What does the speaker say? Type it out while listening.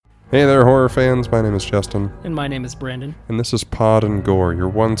Hey there, horror fans. My name is Justin. And my name is Brandon. And this is Pod and Gore, your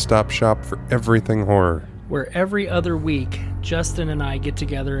one-stop shop for everything horror. Where every other week, Justin and I get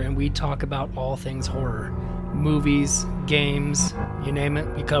together and we talk about all things horror. Movies, games, you name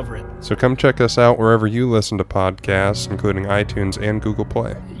it, we cover it. So come check us out wherever you listen to podcasts, including iTunes and Google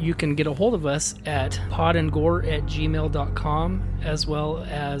Play. You can get a hold of us at podandgore@gmail.com, as well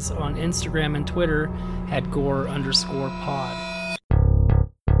as on Instagram and Twitter at gore_pod.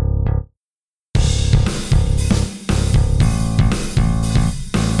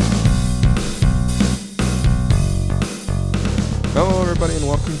 Hello everybody and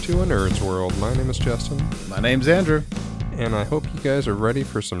welcome to A Nerd's World. My name is Justin. My name's Andrew. And I hope you guys are ready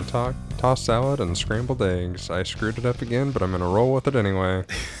for some tossed salad and scrambled eggs. I screwed it up again, but I'm going to roll with it anyway.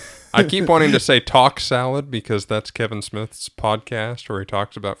 I keep wanting to say talk salad because that's Kevin Smith's podcast where he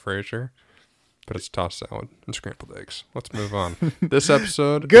talks about Frasier. But it's tossed salad and scrambled eggs. Let's move on. This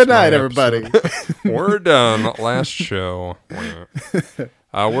episode... Good night, everybody. We're done. Last show.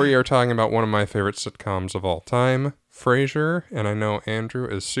 We are talking about one of my favorite sitcoms of all time, Frasier, and I know Andrew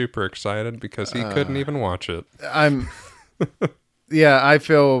is super excited because he couldn't even watch it. I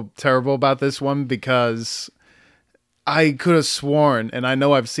feel terrible about this one because I could have sworn, and I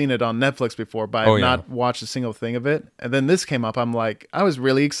know I've seen it on Netflix before, but I've not watched a single thing of it. And then this came up. I was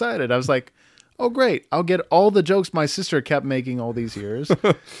really excited. I was like, oh, great. I'll get all the jokes my sister kept making all these years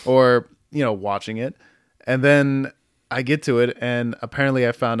or, watching it. And then I get to it, and apparently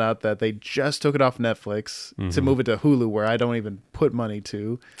I found out that they just took it off Netflix to move it to Hulu, where I don't even put money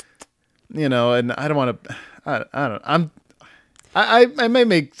to, and I don't want to, I may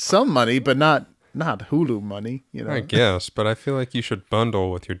make some money, but not Hulu money, I guess, but I feel like you should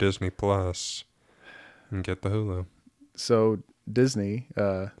bundle with your Disney Plus and get the Hulu. So Disney,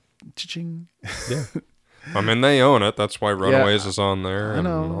 cha-ching. Yeah. I mean, they own it. That's why Runaways is on there and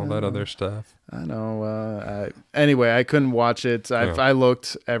all that other stuff. I know. Anyway, I couldn't watch it. I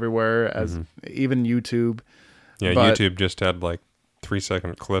looked everywhere, as even YouTube. Yeah, YouTube just had like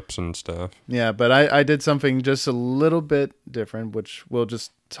 3-second clips and stuff. Yeah, but I did something just a little bit different, which we'll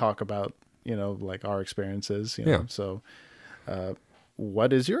just talk about, like our experiences. Yeah. So,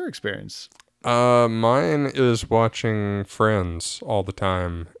 what is your experience? Mine is watching Friends all the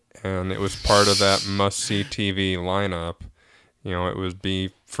time. And it was part of that must-see TV lineup. It would be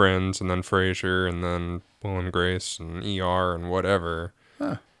Friends and then Frasier and then Will and Grace and ER and whatever.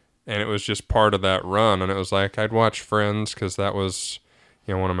 Huh. And it was just part of that run. And it was like I'd watch Friends because that was,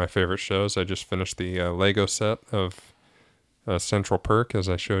 one of my favorite shows. I just finished the Lego set of Central Perk, as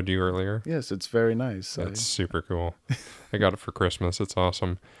I showed you earlier. Yes, it's very nice. It's super cool. I got it for Christmas. It's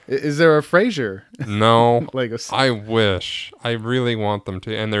awesome. Is there a Frasier? No. Lego set? I wish. I really want them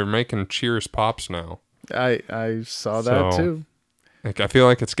to. And they're making Cheers Pops now. I saw that too. I feel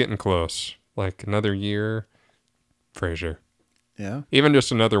like it's getting close. Like another year, Frasier. Yeah. Even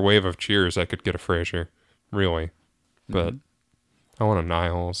just another wave of Cheers, I could get a Frasier. Really. But I want a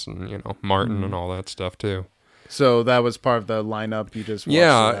Niles and, Martin and all that stuff too. So that was part of the lineup you just watched?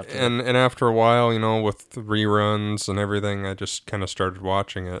 Yeah, and after a while, with the reruns and everything, I just kind of started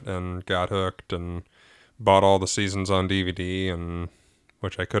watching it and got hooked and bought all the seasons on DVD, and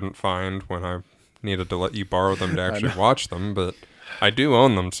which I couldn't find when I needed to let you borrow them to actually watch them, but I do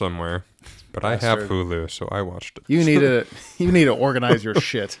own them somewhere. But I have Hulu, so I watched it. You need to organize your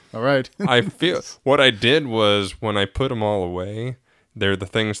shit, all right? I feel what I did was when I put them all away, they're the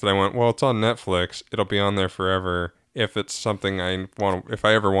things that I went, well, it's on Netflix. It'll be on there forever. If it's something if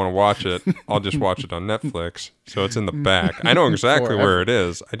I ever want to watch it, I'll just watch it on Netflix. So it's in the back. I know exactly where it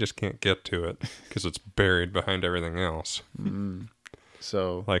is. I just can't get to it because it's buried behind everything else.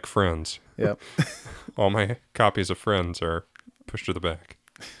 So like Friends. Yep. All my copies of Friends are pushed to the back.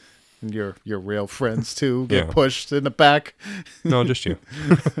 Your real friends too get pushed in the back. No, just you.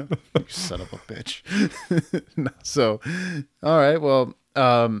 You son of a bitch. No, so, all right. Well,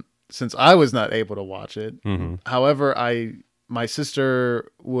 since I was not able to watch it, however, my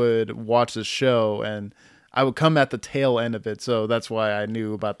sister would watch the show, and I would come at the tail end of it, so that's why I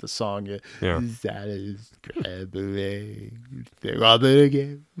knew about the song. Yeah.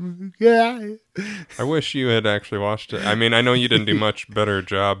 I wish you had actually watched it. I mean, I know you didn't do much better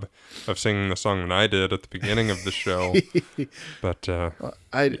job of singing the song than I did at the beginning of the show, but but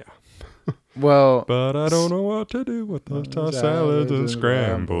I don't know what to do with those tossed salads and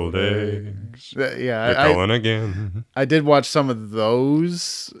scrambled eggs. Yeah, you're calling again. I did watch some of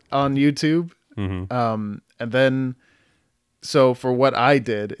those on YouTube. And then, so for what I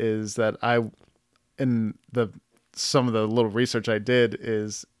did is that some of the little research I did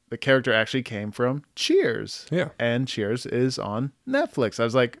is the character actually came from Cheers. Yeah. And Cheers is on Netflix. I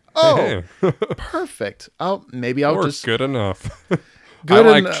was like, oh, Hey. perfect. Maybe I'll Or just... good enough. Good I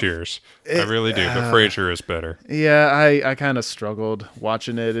like enough. Cheers. I really do, but Frasier is better. Yeah, I kind of struggled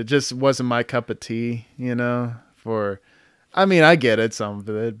watching it. It just wasn't my cup of tea, I mean, I get it, some of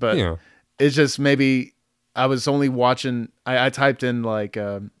it, but Yeah. it's just maybe I was only watching... I typed in like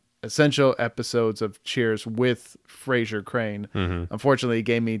essential episodes of Cheers with Frasier Crane. Mm-hmm. Unfortunately, it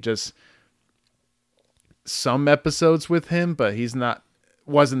gave me just some episodes with him, but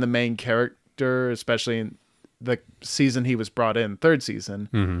wasn't the main character, especially in the season he was brought in, third season.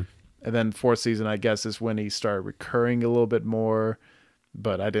 Mm-hmm. And then fourth season, I guess, is when he started recurring a little bit more,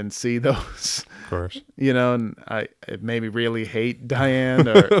 but I didn't see those. Of course. And it made me really hate Diane,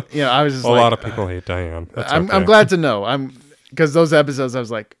 or I was just a lot of people hate Diane. That's I'm okay. glad to know. Because those episodes, I was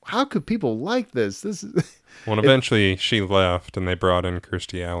like, how could people like this? This is... Well, eventually she left, and they brought in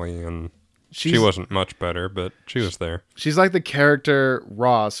Kirstie Alley, and she wasn't much better, but she was there. She's like the character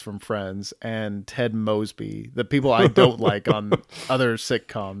Ross from Friends and Ted Mosby, the people I don't like on other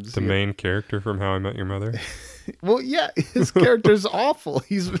sitcoms. The main character from How I Met Your Mother. Well, yeah, his character's awful.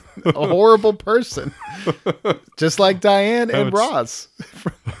 He's a horrible person, just like Diane and Ross.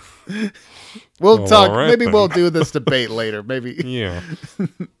 We'll talk. All right, maybe then. we'll do this debate later. Maybe. Yeah.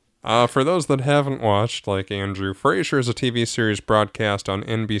 For those that haven't watched, like Andrew, Frasier is a TV series broadcast on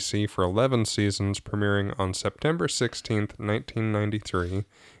NBC for 11 seasons, premiering on September 16th, 1993,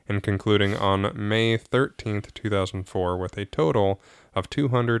 and concluding on May 13th, 2004, with a total of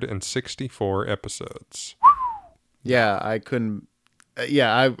 264 episodes. Yeah, I couldn't.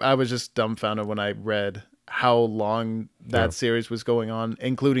 I was just dumbfounded when I read how long that series was going on,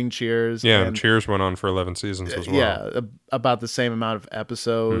 including Cheers. Yeah, and Cheers went on for 11 seasons as well. Yeah, about the same amount of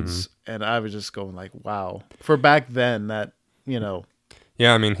episodes. Mm-hmm. And I was just going like, wow. For back then, that,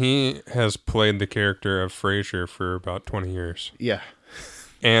 Yeah, I mean, he has played the character of Frasier for about 20 years. Yeah.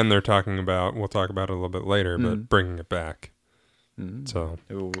 And we'll talk about it a little bit later, but bringing it back. So,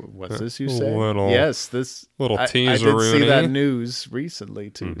 what's this you say? This little teaser. I did see that news recently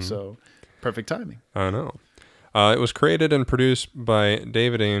too. So, perfect timing. I know. It was created and produced by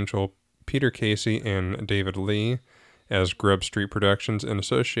David Angel, Peter Casey, and David Lee as Grub Street Productions in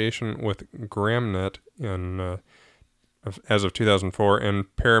association with Gramnet as of 2004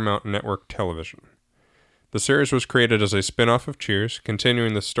 and Paramount Network Television. The series was created as a spin-off of Cheers,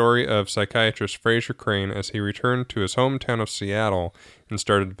 continuing the story of psychiatrist Frasier Crane as he returned to his hometown of Seattle and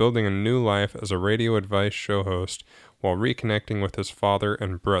started building a new life as a radio advice show host while reconnecting with his father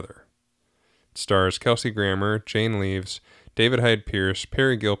and brother. It stars Kelsey Grammer, Jane Leaves, David Hyde Pierce,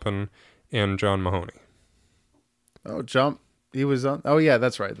 Perry Gilpin, and John Mahoney. Oh, John, he was on. Oh, yeah,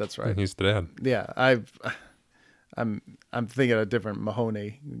 that's right. And he's the dad. Yeah, I'm thinking a different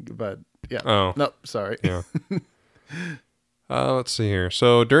Mahoney, but yeah. Oh. No, sorry. Yeah. Let's see here.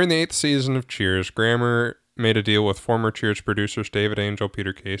 So during the 8th season of Cheers, Grammer made a deal with former Cheers producers David Angel,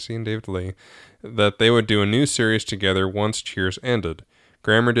 Peter Casey, and David Lee that they would do a new series together once Cheers ended.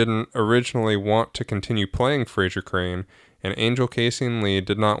 Grammer didn't originally want to continue playing Frasier Crane, and Angel, Casey, and Lee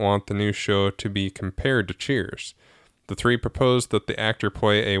did not want the new show to be compared to Cheers. The three proposed that the actor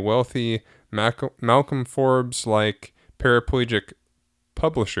play a wealthy Malcolm Forbes-like paraplegic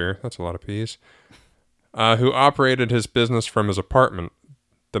publisher, that's a lot of P's, who operated his business from his apartment.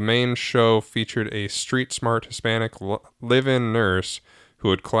 The main show featured a street-smart Hispanic live-in nurse who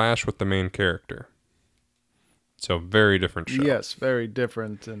would clash with the main character. So, very different show. Yes, very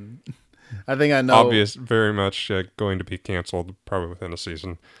different. And I think I know. Very much going to be canceled probably within a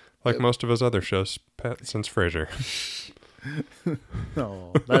season. Like most of his other shows since Frasier.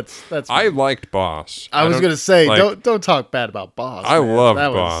 Oh, that's. I liked Boss. I was gonna say, don't talk bad about Boss. I loved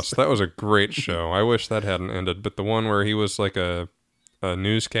Boss. That was a great show. I wish that hadn't ended. But the one where he was like a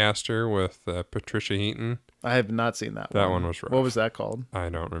newscaster with Patricia Heaton. I have not seen that one. That one was rough. What was that called? I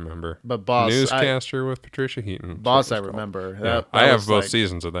don't remember. But Boss, newscaster with Patricia Heaton. Boss, I remember. Yeah. I have both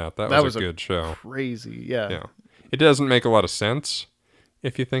seasons of that. That was a good show. Crazy, yeah. Yeah. It doesn't make a lot of sense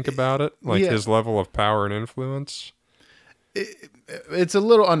if you think about it. Like his level of power and influence. It's a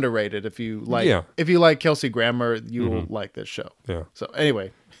little underrated if you like. Yeah. If you like Kelsey Grammer, you'll like this show. Yeah. So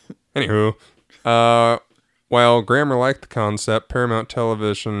anyway. Anywho, while Grammer liked the concept, Paramount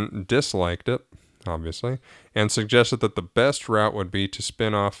Television disliked it, obviously, and suggested that the best route would be to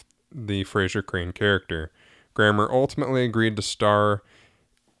spin off the Frasier Crane character. Grammer ultimately agreed to star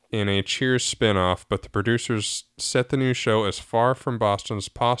in a Cheers spin-off, but the producers set the new show as far from Boston as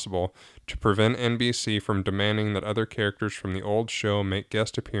possible to prevent NBC from demanding that other characters from the old show make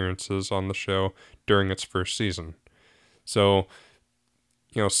guest appearances on the show during its first season. So,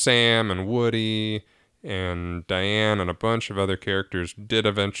 Sam and Woody and Diane and a bunch of other characters did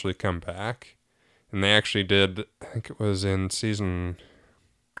eventually come back. And they actually did, I think it was in season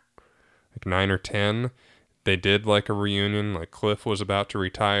 9 or 10, they did a reunion. Cliff was about to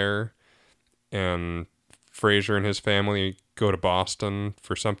retire, and Frasier and his family go to Boston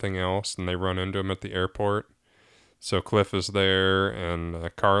for something else, and they run into him at the airport. So Cliff is there,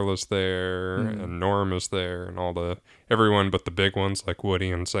 and Carla's there, and Norm is there, and everyone but the big ones like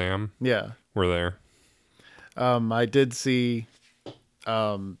Woody and Sam were there. I did see,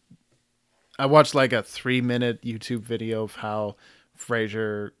 I watched a 3-minute YouTube video of how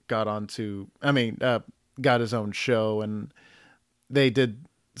Frasier got his own show, and they did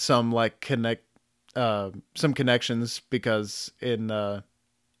some some connections because in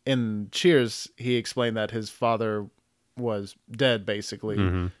Cheers he explained that his father was dead basically,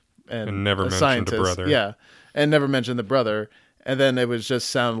 and never mentioned the brother. And never mentioned the brother. And then it was just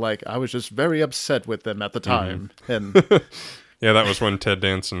sound like I was just very upset with them at the time. And yeah, that was when Ted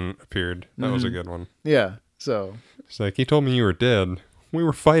Danson appeared. That was a good one. Yeah, so it's he told me you were dead. We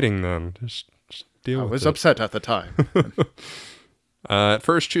were fighting then. Just deal with it. I was upset at the time. At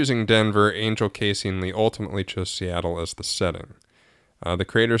first choosing Denver, Angel, Casey, and Lee ultimately chose Seattle as the setting. The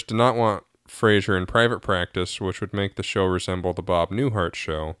creators did not want Frasier in private practice, which would make the show resemble the Bob Newhart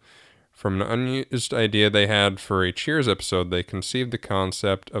show. From an unused idea they had for a Cheers episode, they conceived the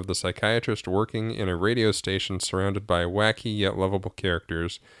concept of the psychiatrist working in a radio station surrounded by wacky yet lovable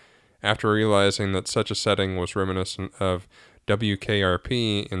characters. After realizing that such a setting was reminiscent of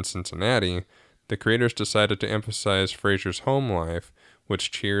WKRP in Cincinnati, the creators decided to emphasize Frasier's home life,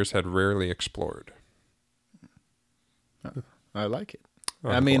 which Cheers had rarely explored. I like it.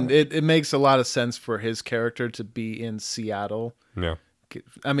 I mean, it makes a lot of sense for his character to be in Seattle. Yeah.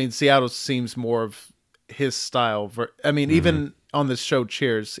 I mean, Seattle seems more of his style. Even on this show,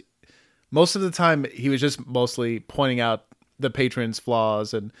 Cheers, most of the time he was just mostly pointing out the patron's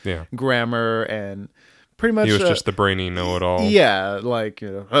flaws and grammar, and pretty much he was just the brainy know-it-all. Yeah,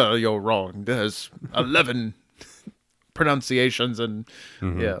 oh, you're wrong. There's 11 pronunciations and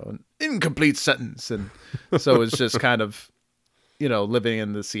an incomplete sentence, and so it's just kind of living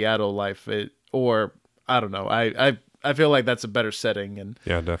in the Seattle life. Or I don't know. I feel like that's a better setting, and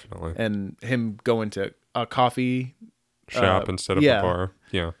yeah, definitely. And him going to a coffee shop instead of a bar.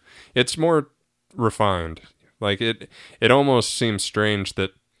 Yeah, it's more refined. It almost seems strange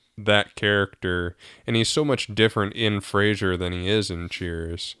that character, and he's so much different in Frasier than he is in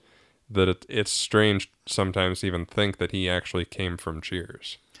Cheers, that it's strange sometimes to even think that he actually came from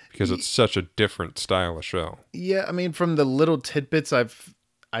Cheers, because it's such a different style of show. Yeah, I mean, from the little tidbits that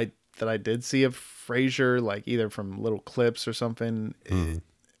I did see of Frasier, either from little clips or something,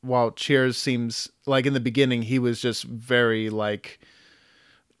 while Cheers seems in the beginning he was just very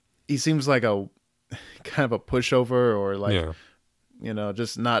he seems like a kind of a pushover, or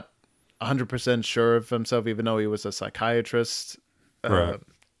just not 100% sure of himself, even though he was a psychiatrist, right.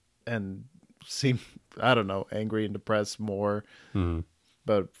 And seemed, I don't know, angry and depressed more.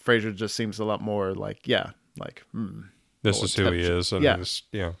 But Frasier just seems a lot more this is who he is. And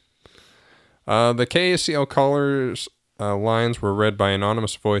the KACL colors lines were read by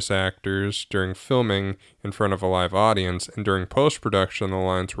anonymous voice actors during filming in front of a live audience, and during post-production the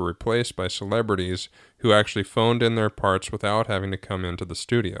lines were replaced by celebrities who actually phoned in their parts without having to come into the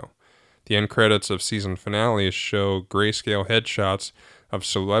studio. The end credits of season finales show grayscale headshots of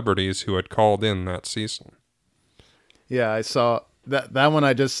celebrities who had called in that season. Yeah, I saw that one.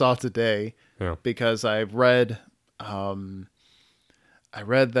 I just saw today because I read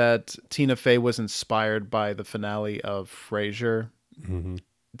that Tina Fey was inspired by the finale of Frasier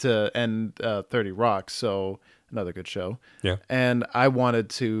to end 30 Rock, so another good show. Yeah. And I wanted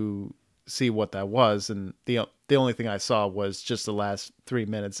to see what that was, and the only thing I saw was just the last 3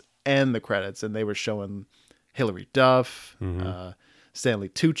 minutes and the credits, and they were showing Hilary Duff, Stanley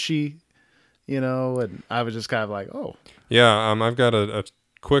Tucci, and I was just kind of like, oh. Yeah, I've got a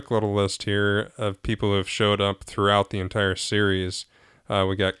quick little list here of people who have showed up throughout the entire series.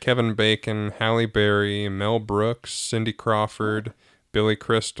 We got Kevin Bacon, Halle Berry, Mel Brooks, Cindy Crawford, Billy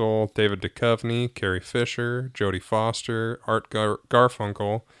Crystal, David Duchovny, Carrie Fisher, Jodie Foster, Art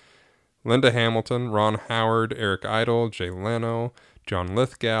Garfunkel, Linda Hamilton, Ron Howard, Eric Idle, Jay Leno, John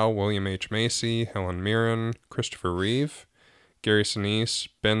Lithgow, William H. Macy, Helen Mirren, Christopher Reeve, Gary Sinise,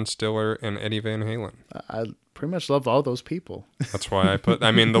 Ben Stiller, and Eddie Van Halen. I pretty much love all those people. That's why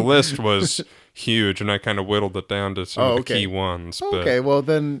the list was huge, and I kind of whittled it down to some of the key ones. But... Okay, well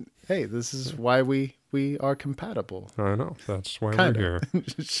then, hey, this is why we are compatible. I know. That's why Kinda. we're here.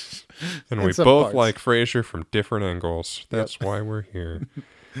 And In we some both parts. like Frasier from different angles. That's why we're here.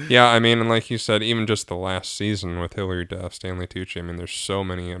 Yeah, I mean, and like you said, even just the last season with Hilary Duff, Stanley Tucci, I mean, there's so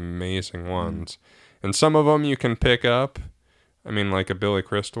many amazing ones. And some of them you can pick up. I mean, like a Billy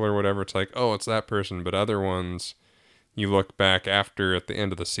Crystal or whatever, it's like, oh, it's that person. But other ones, you look back after at the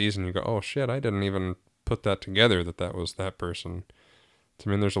end of the season, you go, oh, shit, I didn't even put that together that was that person. I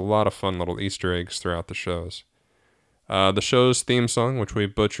mean, there's a lot of fun little Easter eggs throughout the shows. The show's theme song, which we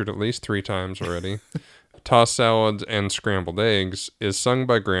butchered at least 3 times already, Tossed Salads and Scrambled Eggs, is sung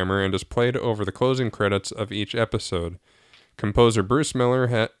by Grammer and is played over the closing credits of each episode. Composer Bruce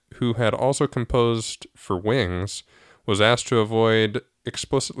Miller, who had also composed for Wings, was asked to avoid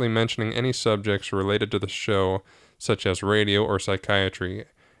explicitly mentioning any subjects related to the show, such as radio or psychiatry.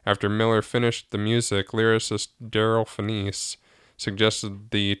 After Miller finished the music, lyricist Daryl Finesse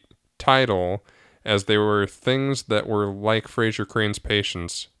suggested the title as they were things that were like Frasier Crane's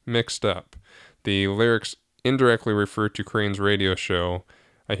patients, mixed up. The lyrics indirectly refer to Crane's radio show.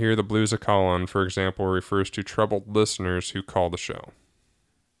 I Hear the Blues A-Callin', for example, refers to troubled listeners who call the show.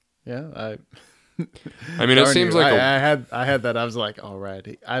 Yeah, I mean, it seems like I had that. I was like, all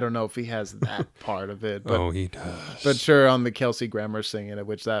right. I don't know if he has that part of it, but oh, he does. But sure, on the Kelsey Grammer singing it,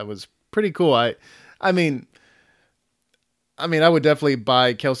 which that was pretty cool. I mean, I would definitely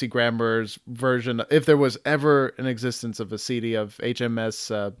buy Kelsey Grammer's version if there was ever an existence of a CD of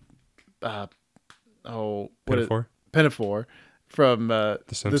HMS. Pinafore from The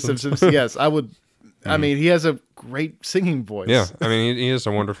Simpsons. Yes, I would. I mean, he has a great singing voice. Yeah, I mean, he has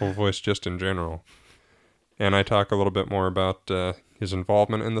a wonderful voice just in general. And I talk a little bit more about his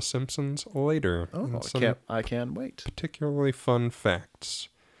involvement in The Simpsons later. Oh, I can't wait. Particularly fun facts.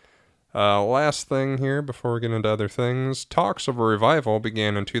 Last thing here before we get into other things. Talks of a revival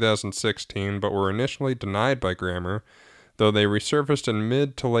began in 2016, but were initially denied by Grammer, though they resurfaced in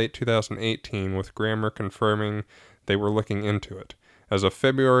mid to late 2018, with Grammer confirming they were looking into it. As of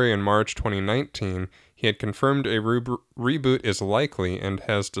February and March 2019, he had confirmed a reboot is likely and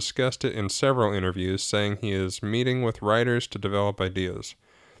has discussed it in several interviews, saying he is meeting with writers to develop ideas.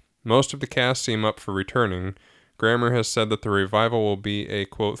 Most of the cast seem up for returning. Grammer has said that the revival will be a,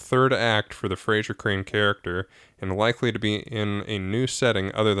 quote, third act for the Frasier Crane character and likely to be in a new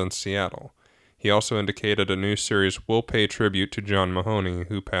setting other than Seattle. He also indicated a new series will pay tribute to John Mahoney,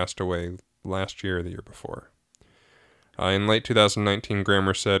 who passed away last year or the year before. In late 2019,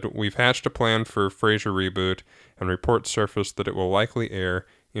 Grammer said, "We've hatched a plan for Frasier reboot, and reports surfaced that it will likely air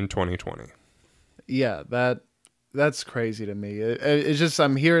in 2020. Yeah, that's crazy to me. It's just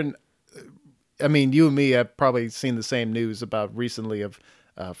I'm hearing. I mean, you and me have probably seen the same news about recently of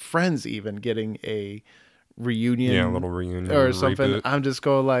Friends even getting a reunion, a little reunion or something. reboot. I'm just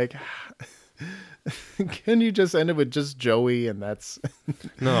going like, can you just end it with just Joey and that's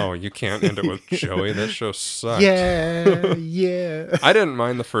No, you can't end it with Joey. That show sucked. yeah. I didn't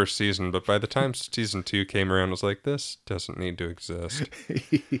mind the first season, but by the time season 2 came around, I was like, this doesn't need to exist.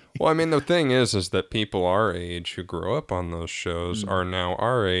 Well, I mean, the thing is that people our age who grew up on those shows are now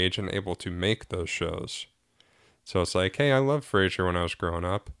our age and able to make those shows. So it's like, hey, I loved Frasier when I was growing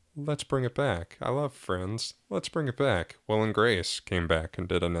up. Let's bring it back. I love Friends. Let's bring it back. Will and Grace came back and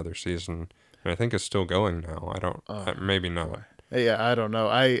did another season. And I think it's still going now. Maybe not. Yeah, I don't know.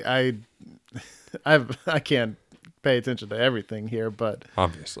 I can't pay attention to everything here, but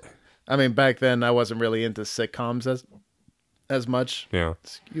Obviously. I mean, back then I wasn't really into sitcoms as much. Yeah.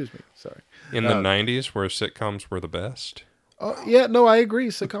 Excuse me. Sorry. In the 90s, where sitcoms were the best. Oh, yeah, no, I agree.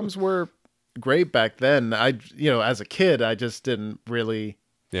 Sitcoms were great back then. As a kid, I just didn't really.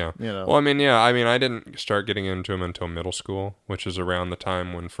 Yeah. You know. Well, I didn't start getting into them until middle school, which is around the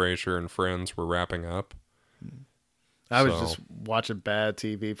time when Frasier and Friends were wrapping up. I was just watching bad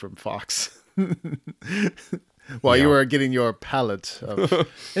TV from Fox. While you were getting your palate of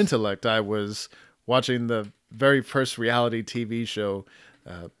intellect, I was watching the very first reality TV show.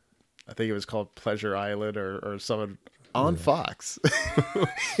 I think it was called Pleasure Island or something on Fox.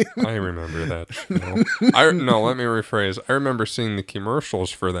 I remember that show. No, let me rephrase. I remember seeing the commercials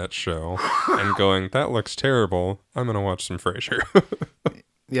for that show and going, that looks terrible. I'm going to watch some Frasier.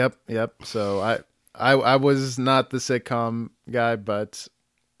 Yep. So I was not the sitcom guy, but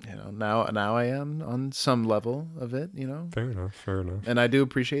now I am on some level of it, Fair enough. And I do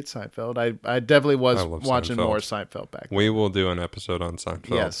appreciate Seinfeld. I definitely was watching Seinfeld. more Seinfeld back then. We will do an episode on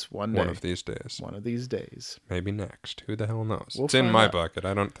Seinfeld. Yes, one day. One of these days. One of these days. Maybe next. Who the hell knows? We'll it's in find my out. bucket.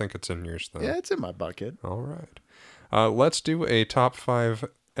 I don't think it's in yours, though. Yeah, it's in my bucket. All right. Let's do a top 5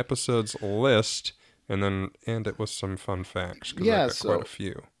 episodes list, and end it with some fun facts, because Yeah, I got quite a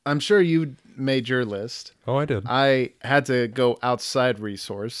few. I'm sure you made your list. Oh, I did. I had to go outside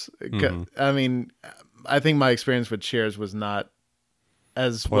resource. I mean, I think my experience with Cheers was not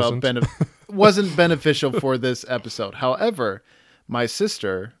as Pleasant? wasn't beneficial for this episode. However, my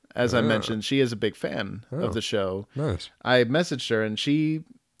sister, as I mentioned, she is a big fan of the show. Nice. I messaged her and she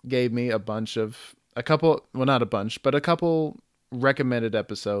gave me a couple recommended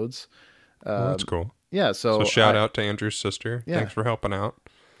episodes. That's cool. Yeah, so shout out to Andrew's sister. Yeah. Thanks for helping out.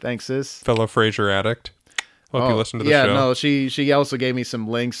 Thanks, sis. Fellow Frasier addict. Hope you listen to the show. Yeah, no, she also gave me some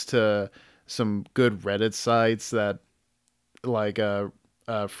links to some good Reddit sites that like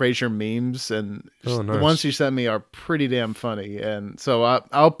Frasier memes, and nice. The ones she sent me are pretty damn funny. And so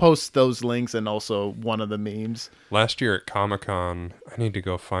I'll post those links and also one of the memes. Last year at Comic-Con, I need to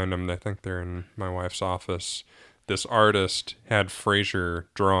go find them. I think they're in my wife's office. This artist had Frasier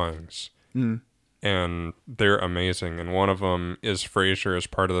drawings. And they're amazing. And one of them is Frasier as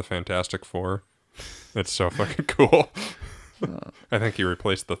part of the Fantastic Four. It's so fucking cool. I think he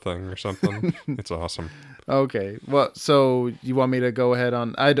replaced the Thing or something. It's awesome. Okay. Well, so you want me to go ahead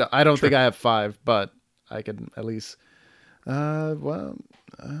on... I don't think I have 5, but I can at least... 1,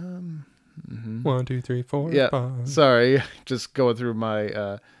 2, 3, 4, yeah, 5. Sorry. Just going through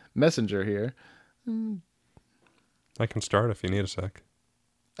my messenger here. I can start if you need a sec.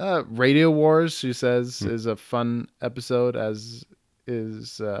 Radio Wars, she says, is a fun episode, as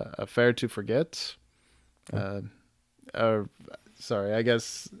is Affair to Forget. Sorry, I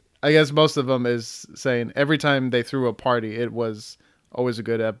guess most of them is saying every time they threw a party, it was always a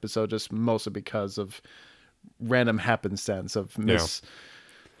good episode, just mostly because of random happenstance of That's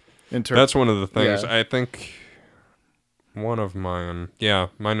one of the things. I think one of mine,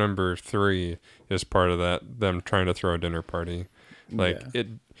 my number 3 is part of that, them trying to throw a dinner party. Like,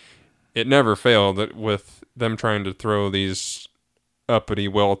 it never failed that with them trying to throw these uppity,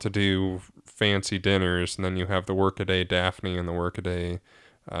 well-to-do, fancy dinners, and then you have the workaday Daphne and the workaday,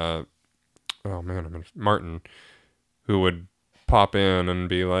 Martin, who would pop in and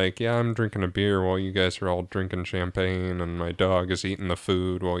be like, yeah, I'm drinking a beer while you guys are all drinking champagne, and my dog is eating the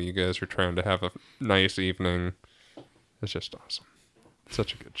food while you guys are trying to have a nice evening. It's just awesome.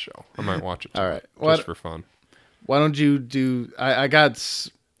 Such a good show. I might watch it tonight, just for fun. Why don't you do... I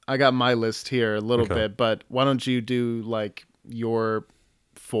got my list here a little bit, but why don't you do like your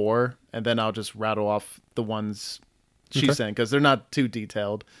 4, and then I'll just rattle off the ones she sent, because they're not too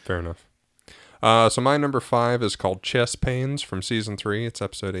detailed. Fair enough. So my number 5 is called Chess Pains from season 3. It's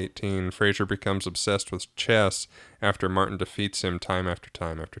episode 18. Frasier becomes obsessed with chess after Martin defeats him time after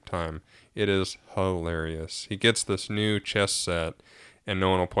time after time. It is hilarious. He gets this new chess set, and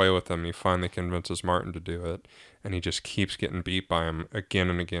no one will play with him. He finally convinces Martin to do it, and he just keeps getting beat by him again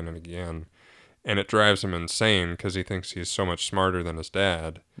and again and again. And it drives him insane because he thinks he's so much smarter than his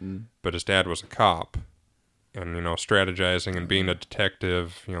dad. But his dad was a cop. And, strategizing and being a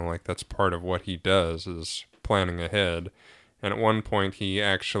detective, like that's part of what he does, is planning ahead. And at one point he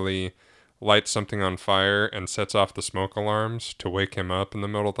actually lights something on fire and sets off the smoke alarms to wake him up in the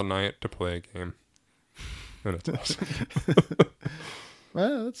middle of the night to play a game. And it's awesome.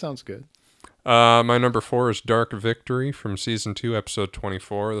 Well, that sounds good. My number 4 is Dark Victory from season 2, episode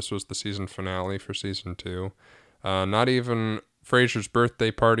 24. This was the season finale for season 2. Not even Frasier's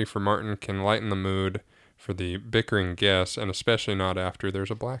birthday party for Martin can lighten the mood for the bickering guests, and especially not after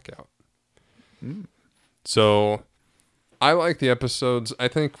there's a blackout. So I like the episodes. I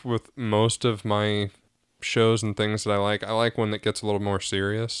think with most of my shows and things that I like one that gets a little more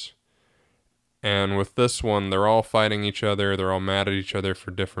serious. And with this one, they're all fighting each other. They're all mad at each other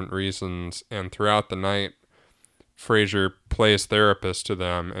for different reasons. And throughout the night, Frasier plays therapist to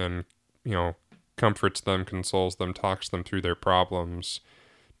them and, comforts them, consoles them, talks them through their problems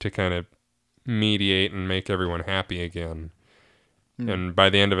to kind of mediate and make everyone happy again. And by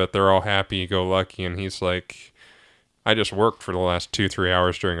the end of it, they're all happy-go-lucky. And he's like, I just worked for the last 2-3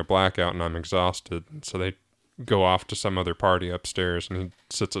 hours during a blackout and I'm exhausted. So they go off to some other party upstairs, and he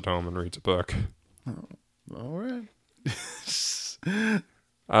sits at home and reads a book. All right.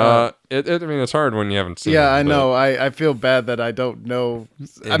 It's hard when you haven't seen it. Yeah, I know. I feel bad that I don't know.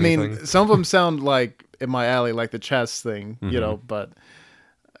 Anything. I mean, some of them sound like in my alley, like the chess thing, but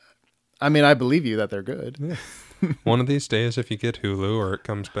I mean, I believe you that they're good. Yeah. One of these days, if you get Hulu or it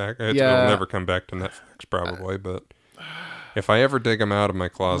comes back, it'll never come back to Netflix probably, but if I ever dig them out of my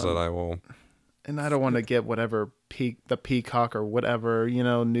closet, I will. And I don't want to get whatever the Peacock or whatever,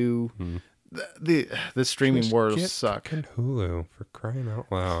 new. The streaming wars suck. Fucking Hulu, for crying out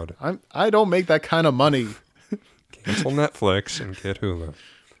loud. I don't make that kind of money. Cancel Netflix and get Hulu.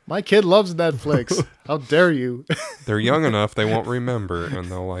 My kid loves Netflix. How dare you? They're young enough they won't remember, and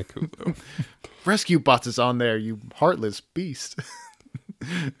they'll like Hulu. Rescue Bots is on there, you heartless beast.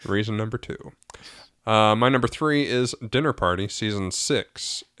 Reason number 2. My number 3 is Dinner Party, Season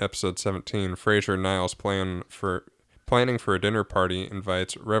 6, Episode 17. Frasier and Niles planning for a dinner party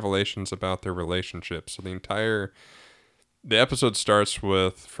invites revelations about their relationship. So the episode starts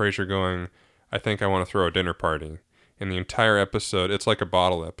with Frasier going, I think I want to throw a dinner party. And the entire episode, it's like a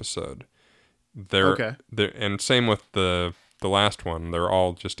bottle episode. Okay. And same with the last one. They're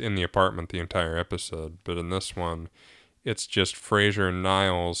all just in the apartment the entire episode. But in this one, it's just Frasier and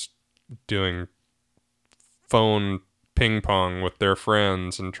Niles doing phone ping pong with their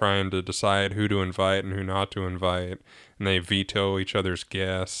friends and trying to decide who to invite and who not to invite. And they veto each other's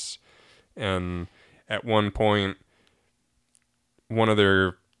guests. And at one point, one of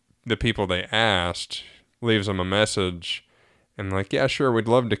the people they asked leaves them a message and like, yeah, sure, we'd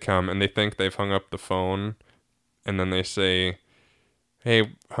love to come. And they think they've hung up the phone. And then they say,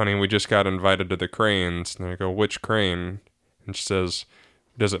 hey, honey, we just got invited to the Cranes. And they go, which Crane? And she says,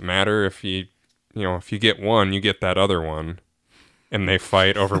 does it matter if you get one, you get that other one. And they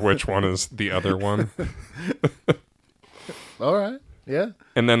fight over which one is the other one. All right. Yeah.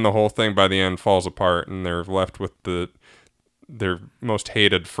 And then the whole thing by the end falls apart and they're left with their most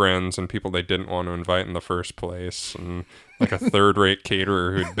hated friends and people they didn't want to invite in the first place, and like a third-rate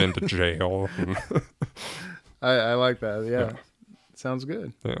caterer who'd been to jail. I like that. Yeah. Sounds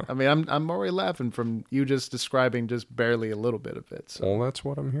good. Yeah. I mean, I'm already laughing from you just describing just barely a little bit of it. So. Well, that's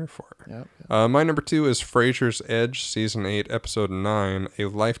what I'm here for. Yeah. My number 2 is Frasier's Edge, Season 8, Episode 9. A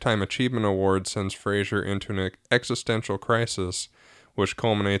Lifetime Achievement Award sends Frasier into an existential crisis, which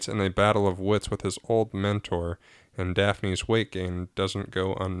culminates in a battle of wits with his old mentor, and Daphne's weight gain doesn't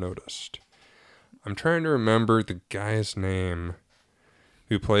go unnoticed. I'm trying to remember the guy's name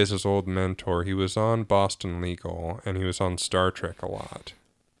who plays his old mentor. He was on Boston Legal, and he was on Star Trek a lot.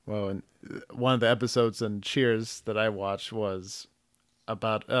 Well, and one of the episodes in Cheers that I watched was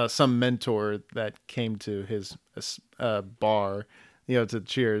about some mentor that came to his bar, to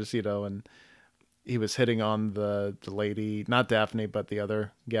Cheers, and he was hitting on the lady, not Daphne, but the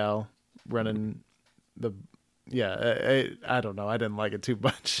other gal running the... Yeah, I don't know. I didn't like it too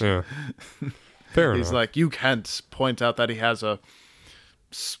much. Yeah. Fair enough. He's like, you can't point out that he has a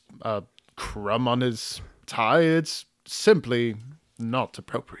crumb on his tie. It's simply not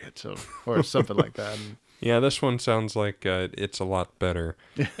appropriate, or something like that. Yeah, this one sounds like it's a lot better.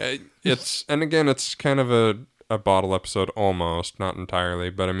 It's kind of a bottle episode almost, not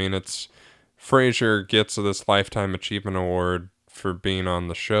entirely, but I mean, it's Frasier gets this Lifetime Achievement Award for being on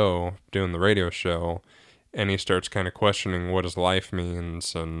the show, doing the radio show, and he starts kind of questioning what his life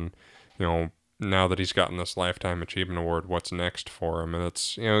means, and now that he's gotten this Lifetime Achievement Award, what's next for him? And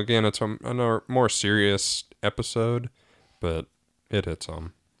it's again, it's a more serious episode, but it hits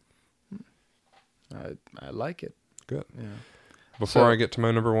home. I like it. Good. Yeah. Before I get to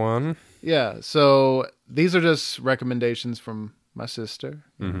my number 1. Yeah. So these are just recommendations from my sister.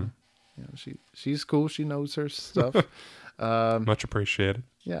 Mm-hmm. She's cool. She knows her stuff. Much appreciated.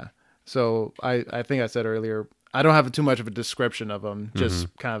 Yeah. So I think I said earlier, I don't have too much of a description of them, just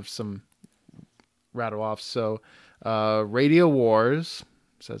kind of some rattle off. So Radio Wars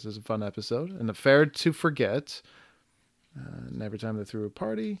says it's a fun episode. An Affair to Forget. And Every Time They Threw a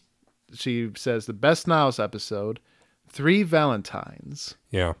Party. She says the best Niles episode. 3 Valentines.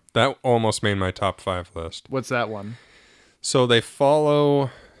 Yeah, that almost made my top 5 list. What's that one? So they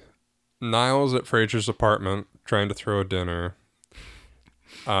follow Niles at Frasier's apartment trying to throw a dinner.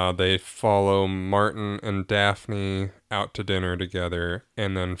 They follow Martin and Daphne out to dinner together,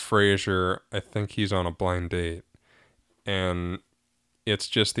 and then Frasier, I think he's on a blind date. And it's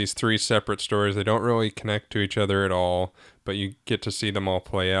just these 3 separate stories. They don't really connect to each other at all, but you get to see them all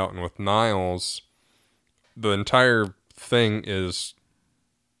play out. And with Niles, the entire thing is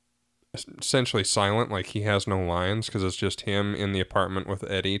essentially silent, like he has no lines, because it's just him in the apartment with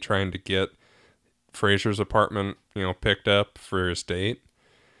Eddie trying to get Frasier's apartment, picked up for his date.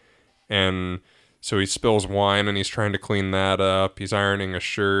 And so he spills wine and he's trying to clean that up. He's ironing a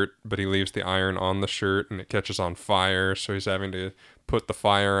shirt, but he leaves the iron on the shirt and it catches on fire. So he's having to put the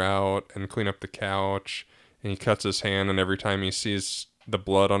fire out and clean up the couch. And he cuts his hand, and every time he sees the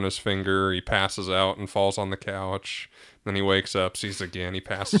blood on his finger, he passes out and falls on the couch. Then he wakes up, sees again, he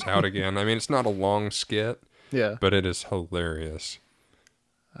passes out again. I mean, it's not a long skit, but it is hilarious.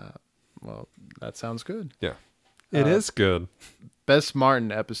 Well, that sounds good. Yeah. It is good. Best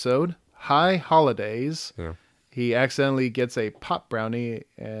Martin episode. High Holidays. Yeah. He accidentally gets a pop brownie,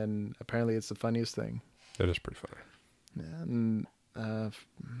 and apparently it's the funniest thing. It is pretty funny. And I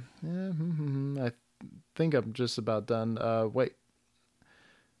think I'm just about done. Wait.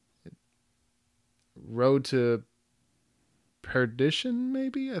 Road to Perdition,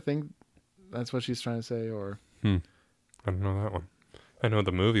 maybe? I think that's what she's trying to say. Or I don't know that one. I know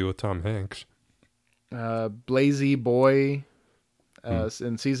the movie with Tom Hanks. Blazy Boy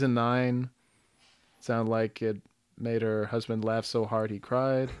in season 9. Sounded like it made her husband laugh so hard he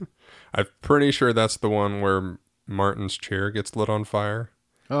cried. I'm pretty sure that's the one where Martin's chair gets lit on fire.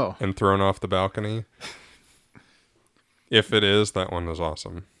 Oh. And thrown off the balcony. If it is, that one is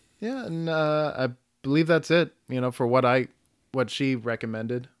awesome. Yeah, and I believe that's it, for what she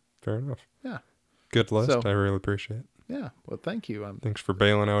recommended. Fair enough. Yeah. Good list. I really appreciate it. Yeah, well, thank you. Thanks for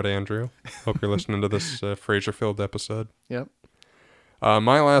bailing out, Andrew. Hope you're listening to this Frasier-filled episode. Yep.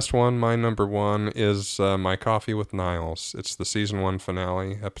 My last one, my number one, is My Coffee with Niles. It's the season 1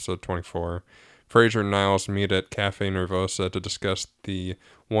 finale, episode 24. Frasier and Niles meet at Cafe Nervosa to discuss the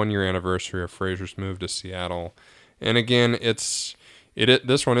 1-year anniversary of Frasier's move to Seattle. And again, this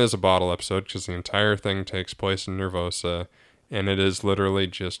one is a bottle episode because the entire thing takes place in Nervosa, and it is literally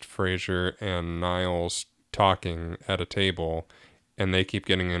just Frasier and Niles talking at a table, and they keep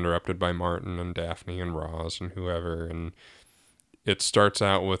getting interrupted by Martin and Daphne and Roz and whoever, and it starts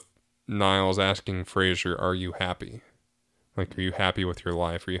out with Niles asking Frasier, "Are you happy? Like, are you happy with your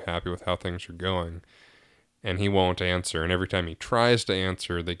life? Are you happy with how things are going?" And he won't answer, and every time he tries to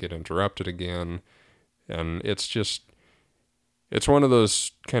answer, they get interrupted again, and it's one of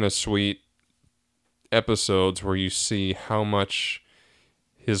those kind of sweet episodes where you see how much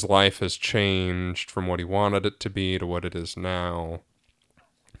his life has changed from what he wanted it to be to what it is now.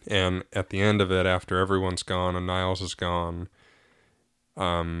 And at the end of it, after everyone's gone and Niles is gone,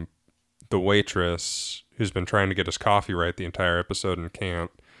 the waitress, who's been trying to get his coffee right the entire episode and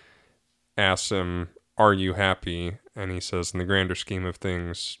can't, asks him, "Are you happy?" And he says, "In the grander scheme of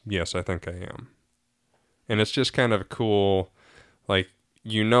things, yes, I think I am." And it's just kind of cool, like,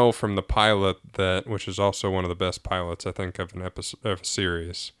 from the pilot that, which is also one of the best pilots, I think, of an episode of a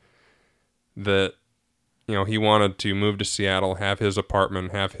series, that, he wanted to move to Seattle, have his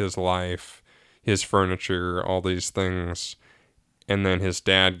apartment, have his life, his furniture, all these things, and then his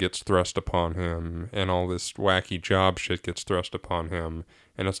dad gets thrust upon him, and all this wacky job shit gets thrust upon him,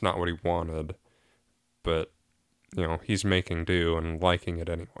 and it's not what he wanted, but, he's making do and liking it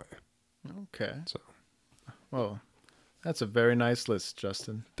anyway. Okay. So. Well, that's a very nice list,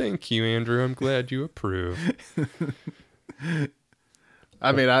 Justin. Thank you, Andrew. I'm glad you approve.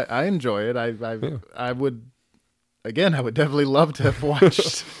 I mean, I enjoy it. I would, again, I would definitely love to have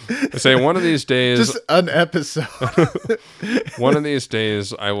watched. I say one of these days, just an episode. One of these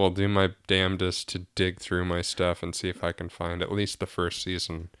days, I will do my damnedest to dig through my stuff and see if I can find at least the first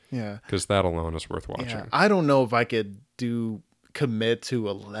season. Yeah, because that alone is worth watching. Yeah, I don't know if I could commit to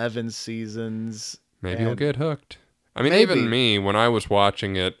 11 seasons. Maybe you'll get hooked. I mean, Maybe. Even me, when I was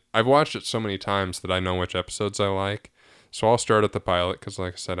watching it, I've watched it so many times that I know which episodes I like. So I'll start at the pilot because,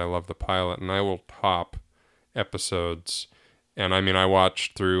 like I said, I love the pilot, and I will top episodes. And I mean, I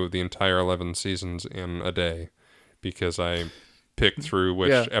watched through the entire 11 seasons in a day because I picked through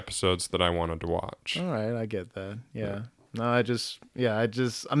which episodes that I wanted to watch. All right, I get that. Yeah. No,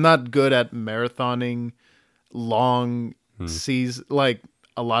 I'm not good at marathoning long seasons, like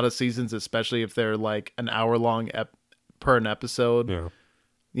a lot of seasons, especially if they're like an hour long per an episode. Yeah.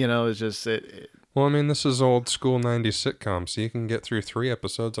 It's just Well, I mean, this is old school 90s sitcom, so you can get through 3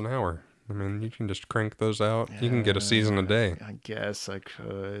 episodes an hour. I mean, you can just crank those out. You can get a season a day. I guess I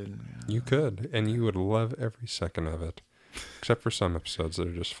could. You could, and you would love every second of it, except for some episodes that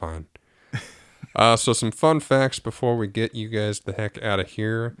are just fine. So some fun facts before we get you guys the heck out of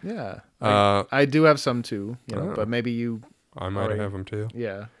here. Yeah. I do have some too, but maybe you... I might have them too.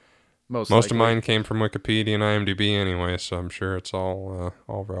 Yeah. Most of mine came from Wikipedia and IMDb anyway, so I'm sure it's all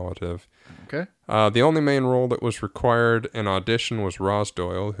relative. Okay. The only main role that was required in audition was Roz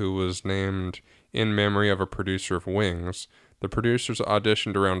Doyle, who was named in memory of a producer of Wings. The producers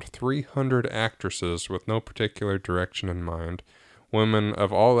auditioned around 300 actresses with no particular direction in mind. Women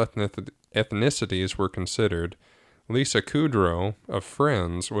of all ethnicities were considered. Lisa Kudrow of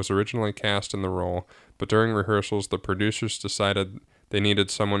Friends was originally cast in the role, but during rehearsals, the producers decided they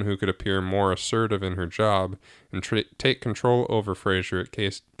needed someone who could appear more assertive in her job and take control over Frasier at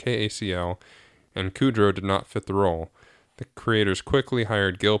KACL, and Kudrow did not fit the role. The creators quickly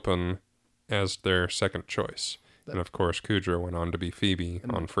hired Gilpin as their second choice. And of course, Kudrow went on to be Phoebe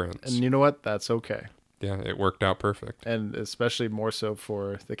on Friends. And you know what? That's okay. Yeah, it worked out perfect. And especially more so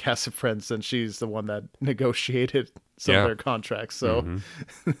for the cast of Friends, since she's the one that negotiated some of their contracts. So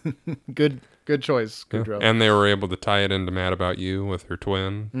good choice. Goudreau. And they were able to tie it into Mad About You with her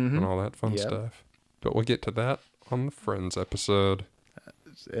twin and all that fun stuff. But we'll get to that on the Friends episode.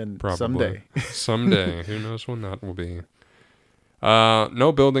 And probably. Someday. Who knows when that will be.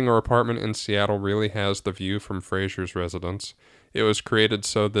 No building or apartment in Seattle really has the view from Frasier's residence. It was created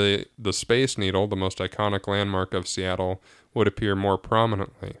so the Space Needle, the most iconic landmark of Seattle, would appear more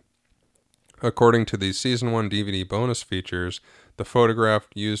prominently. According to the Season 1 DVD bonus features, the photograph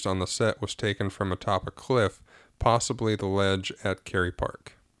used on the set was taken from atop a cliff, possibly the ledge at Cary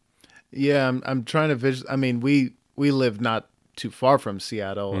Park. Yeah, I'm trying to visualize. I mean, we live not too far from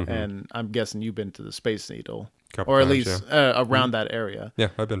Seattle, and I'm guessing you've been to the Space Needle. Or at least around that area. Yeah,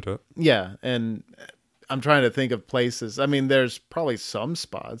 I've been to it. Yeah, and I'm trying to think of places. I mean, there's probably some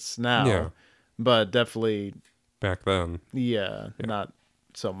spots now, but definitely back then. Yeah, not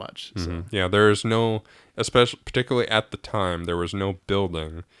so much. So. Yeah, there's no, particularly at the time, there was no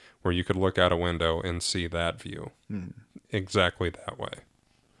building where you could look out a window and see that view exactly that way.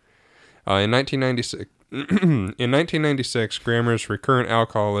 In 1996, Grammer's recurrent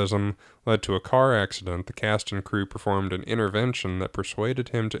alcoholism led to a car accident. The cast and crew performed an intervention that persuaded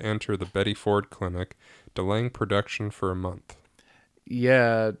him to enter the Betty Ford Clinic, delaying production for a month.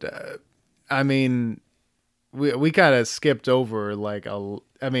 Yeah, I mean, we kind of skipped over a lot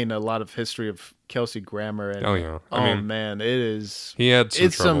of history of Kelsey Grammer. And, man, it is. He had some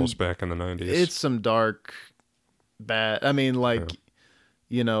troubles back in the 90s. It's some dark, bad. I mean, I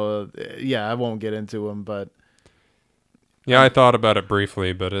won't get into them, but. Yeah, I thought about it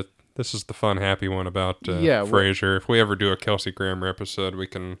briefly, but this is the fun, happy one about Frasier. If we ever do a Kelsey Grammer episode, we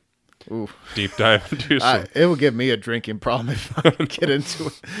can deep dive into some. It will give me a drinking problem if I get into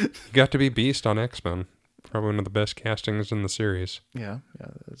it. You got to be Beast on X-Men. Probably one of the best castings in the series. Yeah,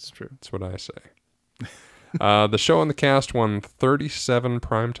 that's true. That's what I say. The show and the cast won 37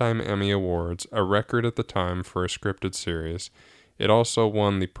 Primetime Emmy Awards, a record at the time for a scripted series. It also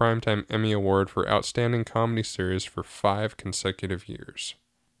won the Primetime Emmy Award for Outstanding Comedy Series for 5 consecutive years.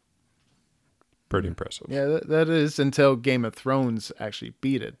 Pretty impressive. Yeah, that is until Game of Thrones actually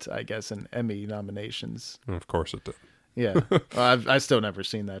beat it, I guess, in Emmy nominations. And of course it did. Yeah, I still never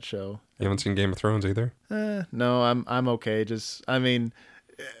seen that show. You haven't seen Game of Thrones either? No, I'm okay.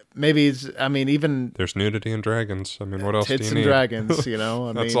 Maybe it's. I mean, even there's nudity and dragons. I mean, what else do you need? Tits and dragons. You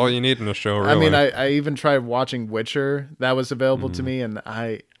know, that's all you need in a show. Really. I mean, I even tried watching Witcher. That was available to me, and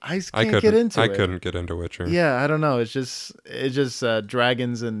I can't get into it. I couldn't get into Witcher. Yeah, I don't know. It's just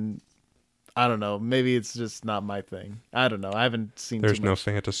dragons and. I don't know. Maybe it's just not my thing. I don't know. I haven't seen. There's no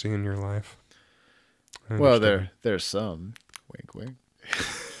fantasy in your life. Well, there's some. Wink, wink.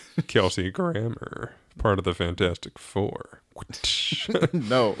 Kelsey Grammer, part of the Fantastic Four.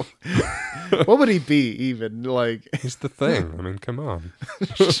 No. What would he be even? He's the Thing. I mean, come on.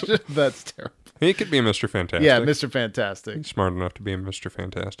 That's terrible. He could be Mr. Fantastic. Yeah, Mr. Fantastic. He's smart enough to be a Mr.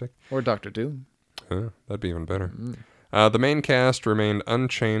 Fantastic. Or Dr. Doom. That'd be even better. The main cast remained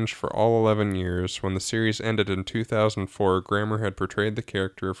unchanged for all 11 years. When the series ended in 2004, Grammer had portrayed the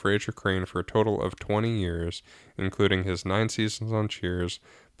character of Frasier Crane for a total of 20 years, including his 9 seasons on Cheers,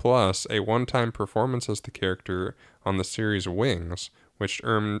 plus a one-time performance as the character on the series Wings, which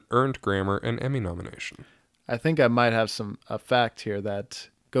earned Grammer an Emmy nomination. I think I might have a fact here that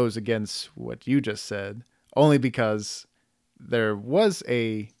goes against what you just said, only because there was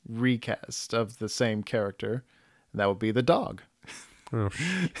a recast of the same character. That would be the dog. Oh,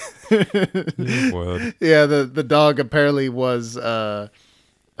 you would. Yeah, the dog apparently was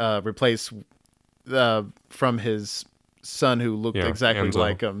replaced from his son who looked exactly Enzo.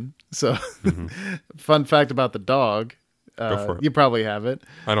 like him. So, fun fact about the dog. Go for it. You probably have it.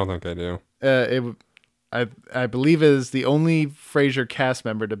 I don't think I do. I believe it is the only Frasier cast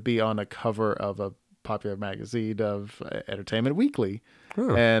member to be on a cover of a popular magazine of Entertainment Weekly.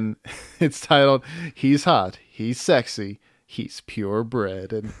 Oh. And it's titled, "He's Hot, He's Sexy, He's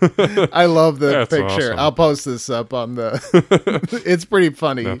Purebred." And I love the picture. Awesome. I'll post this up on the... It's pretty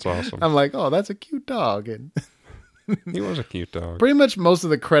funny. That's awesome. I'm like, oh, that's a cute dog. And he was a cute dog. pretty much most of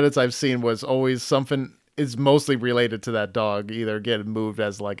the credits I've seen was always something is mostly related to that dog, either getting moved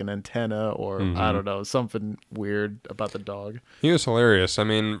as like an antenna or I don't know, something weird about the dog. He was hilarious. I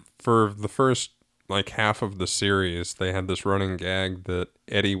mean, for the first half of the series, they had this running gag that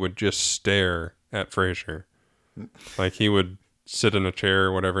Eddie would just stare at Frasier. He would sit in a chair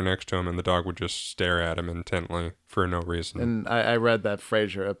or whatever next to him, and the dog would just stare at him intently for no reason. And I read that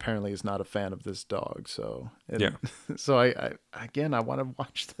Frasier apparently is not a fan of this dog, so yeah. So I want to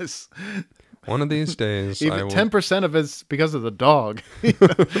watch this. One of these days, Even 10% of it's because of the dog.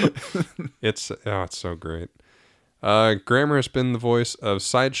 It's so great. Grammer has been the voice of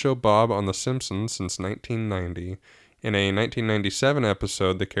Sideshow Bob on The Simpsons since 1990. In a 1997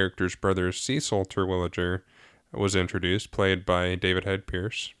 episode, the character's brother Cecil Terwilliger was introduced, played by David Hyde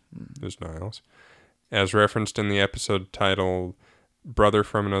Pierce, who's Niles, as referenced in the episode titled Brother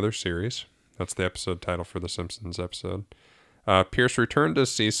from Another Series. That's the episode title for the Simpsons episode. Pierce returned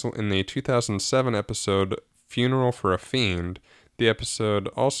as Cecil in the 2007 episode Funeral for a Fiend. The episode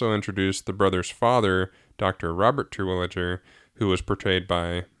also introduced the brother's father, Dr. Robert Terwilliger, who was portrayed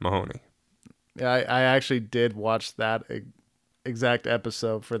by Mahoney. Yeah, I actually did watch that exact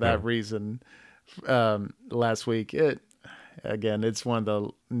episode for that reason last week. It's one of the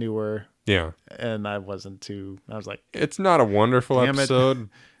newer. Yeah. And I was like... It's not a wonderful episode,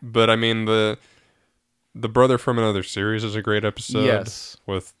 but I mean, the Brother from Another Series is a great episode. Yes.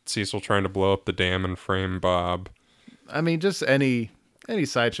 With Cecil trying to blow up the dam and frame Bob. I mean, just any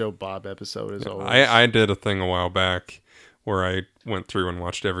Sideshow Bob episode is always... I did a thing a while back where I went through and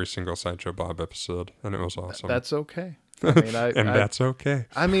watched every single Sideshow Bob episode, and it was awesome. That's okay. I mean, that's okay.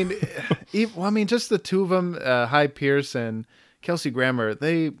 I mean, just the two of them, Hyde Pierce and Kelsey Grammer,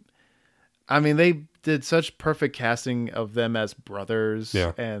 they did such perfect casting of them as brothers,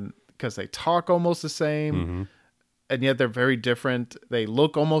 and because they talk almost the same, and yet they're very different. They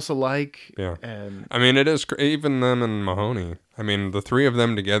look almost alike. Yeah, and I mean, it is even them and Mahoney. I mean, the three of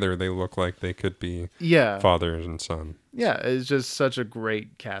them together, they look like they could be father and son. Yeah, it's just such a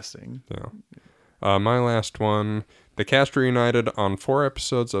great casting. Yeah. My last one. The cast reunited on 4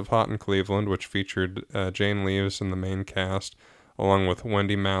 episodes of Hot in Cleveland, which featured Jane Leeves in the main cast, along with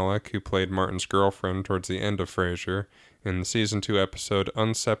Wendy Malick, who played Martin's girlfriend towards the end of Frasier, in the Season 2 episode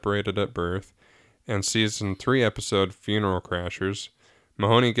Unseparated at Birth, and Season 3 episode Funeral Crashers.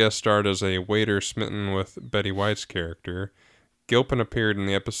 Mahoney guest starred as a waiter smitten with Betty White's character. Gilpin appeared in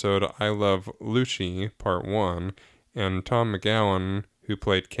the episode I Love Lucy, Part 1, and Tom McGowan, who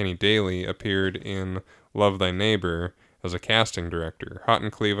played Kenny Daly, appeared in Love Thy Neighbor as a casting director. Hot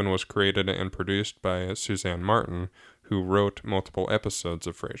in Cleveland was created and produced by Suzanne Martin, who wrote multiple episodes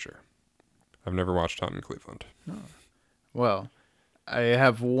of Frasier. I've never watched Hot in Cleveland. Oh. Well, I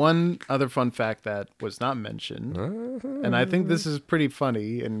have one other fun fact that was not mentioned, and I think this is pretty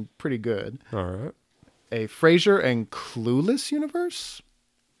funny and pretty good. All right. A Frasier and Clueless universe?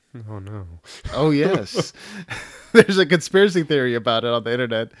 Oh, no. Oh, yes. There's a conspiracy theory about it on the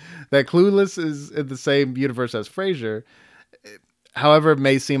internet that Clueless is in the same universe as Frasier. However, it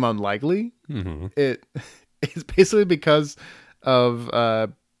may seem unlikely. Mm-hmm. It's basically because of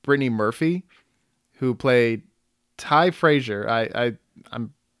Brittany Murphy, who played Ty Frasier. I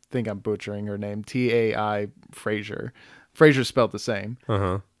think I'm butchering her name. T-A-I Frasier. Frasier spelled the same.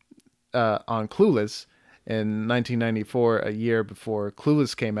 On Clueless. In 1994, a year before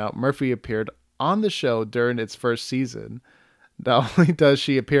Clueless came out, Murphy appeared on the show during its first season. Not only does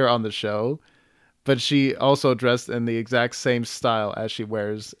she appear on the show, but she also dressed in the exact same style as she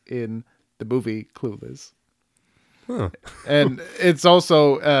wears in the movie Clueless. Huh. And it's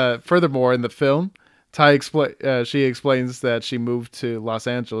also, furthermore, in the film, she explains that she moved to Los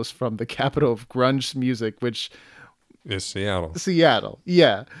Angeles from the capital of grunge music, which is Seattle. Seattle,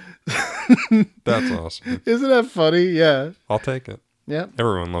 yeah. That's awesome. Isn't that funny? Yeah. I'll take it. Yeah.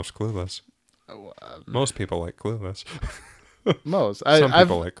 Everyone loves Clueless. Most people like Clueless. Most. Some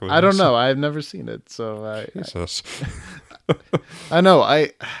people like Clueless. I don't know. I've never seen it, so Jesus. I know.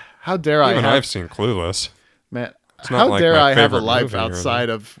 How dare I? I've seen Clueless. Man, it's not how like dare I have a favorite life movie outside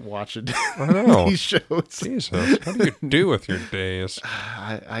of watching I know. these shows? Jesus, what do you do with your days?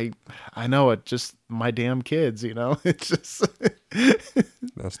 I know it. Just my damn kids. It's just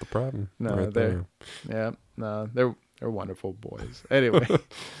that's the problem. No, right they're they're wonderful boys. Anyway,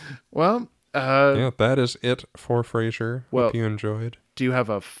 well, that is it for Frasier. Well, hope you enjoyed. Do you have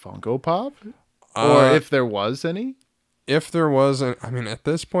a Funko Pop, or if there was any? If there was, I mean, at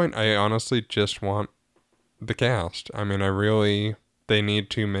this point, I honestly just want the cast. I mean, they need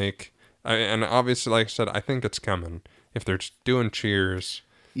to make, and obviously, like I said, I think it's coming. If they're doing Cheers,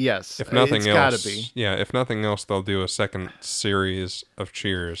 yes. If nothing it's else, gotta be. Yeah. If nothing else, they'll do a second series of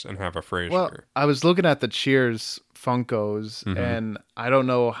Cheers and have a Frasier. Well, I was looking at the Cheers Funkos, and I don't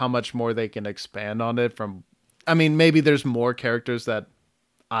know how much more they can expand on it. Maybe there's more characters that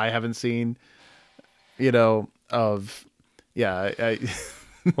I haven't seen.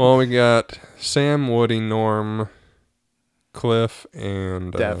 Well, we got Sam, Woody, Norm, Cliff,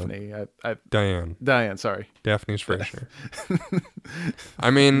 and Daphne. Diane. Diane, sorry. Daphne's Frasier.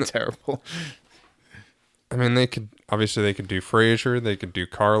 I mean, terrible. I mean, they could do Frasier. They could do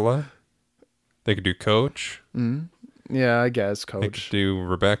Carla. They could do Coach. Yeah, I guess They could Coach. do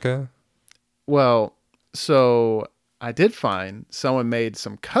Rebecca. Well, so I did find someone made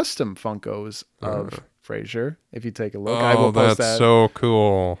some custom Funkos of Frasier. If you take a look, I will post that's that. so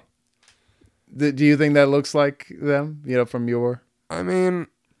cool. Do you think that looks like them? From your... I mean,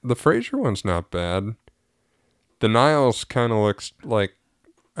 the Frasier one's not bad. The Niles kind of looks like,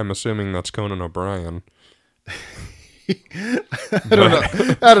 I'm assuming that's Conan O'Brien. I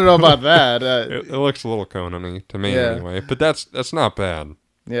don't know about that. It looks a little Conan-y to me Yeah. anyway, but that's not bad.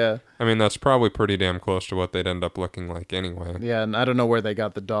 Yeah. I mean, that's probably pretty damn close to what they'd end up looking like anyway. Yeah, and I don't know where they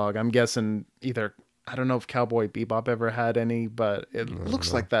got the dog. I'm guessing either... I don't know if Cowboy Bebop ever had any, but it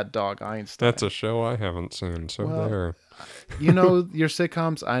looks like that dog, Einstein. That's a show I haven't seen, so there. Your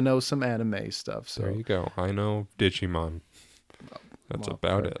sitcoms, I know some anime stuff. So There you go. I know Digimon. That's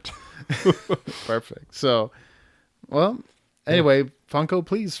about it. Perfect. So, well, anyway, Funko,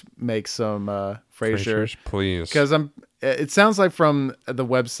 please make some Frasier. Frasier's, please. Because it sounds like from the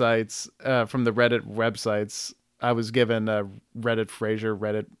websites, from the Reddit websites, I was given Reddit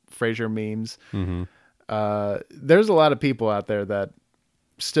Frasier memes. Mm-hmm. There's a lot of people out there that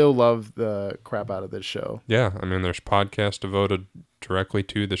still love the crap out of this show. Yeah, I mean, there's podcasts devoted directly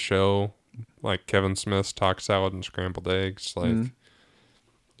to the show, like Kevin Smith's Talk Salad and Scrambled Eggs. Like,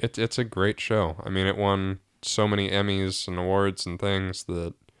 it's a great show. I mean, it won so many Emmys and awards and things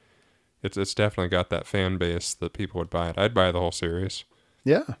that it's definitely got that fan base that people would buy it. I'd buy the whole series.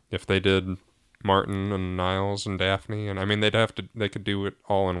 Yeah. If they did Martin and Niles and Daphne, and I mean, they could do it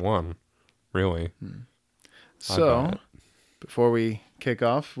all in one, really. So, before we kick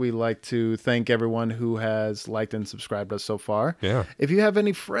off, we like to thank everyone who has liked and subscribed us so far. Yeah. If you have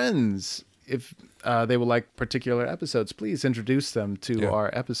any friends, if they would like particular episodes, please introduce them to our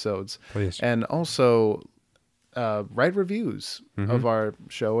episodes. Please. And also write reviews of our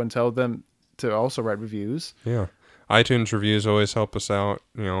show and tell them to also write reviews. Yeah. iTunes reviews always help us out,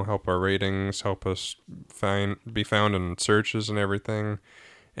 help our ratings, help us be found in searches and everything.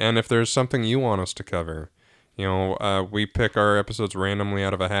 And if there's something you want us to cover, we pick our episodes randomly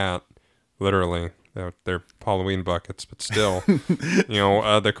out of a hat, literally. They're Halloween buckets, but still.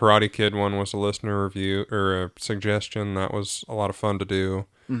 The Karate Kid one was a listener review or a suggestion. That was a lot of fun to do.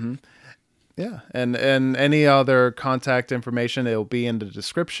 Mm-hmm. Yeah, and any other contact information, it'll be in the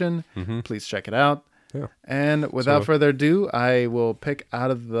description. Mm-hmm. Please check it out. Yeah. And without further ado, I will pick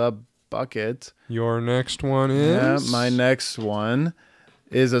out of the bucket. Your next one is? Yeah, my next one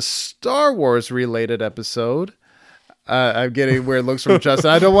is a Star Wars related episode. I'm getting weird looks from Justin.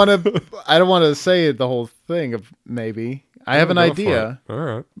 I don't want to say the whole thing of maybe. I have an idea. All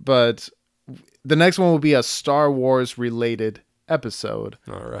right. But the next one will be a Star Wars related episode.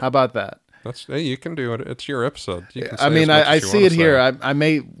 All right. How about that? Hey, you can do it. It's your episode. You can say I mean, I see it here.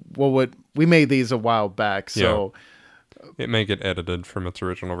 Say. We made these a while back, so it may get edited from its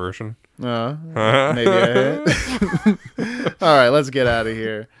original version. Maybe I All right, let's get out of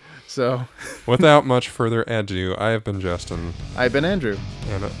here. So, without much further ado, I have been Justin. I've been Andrew.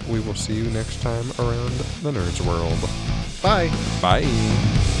 And we will see you next time around the Nerds World. Bye. Bye.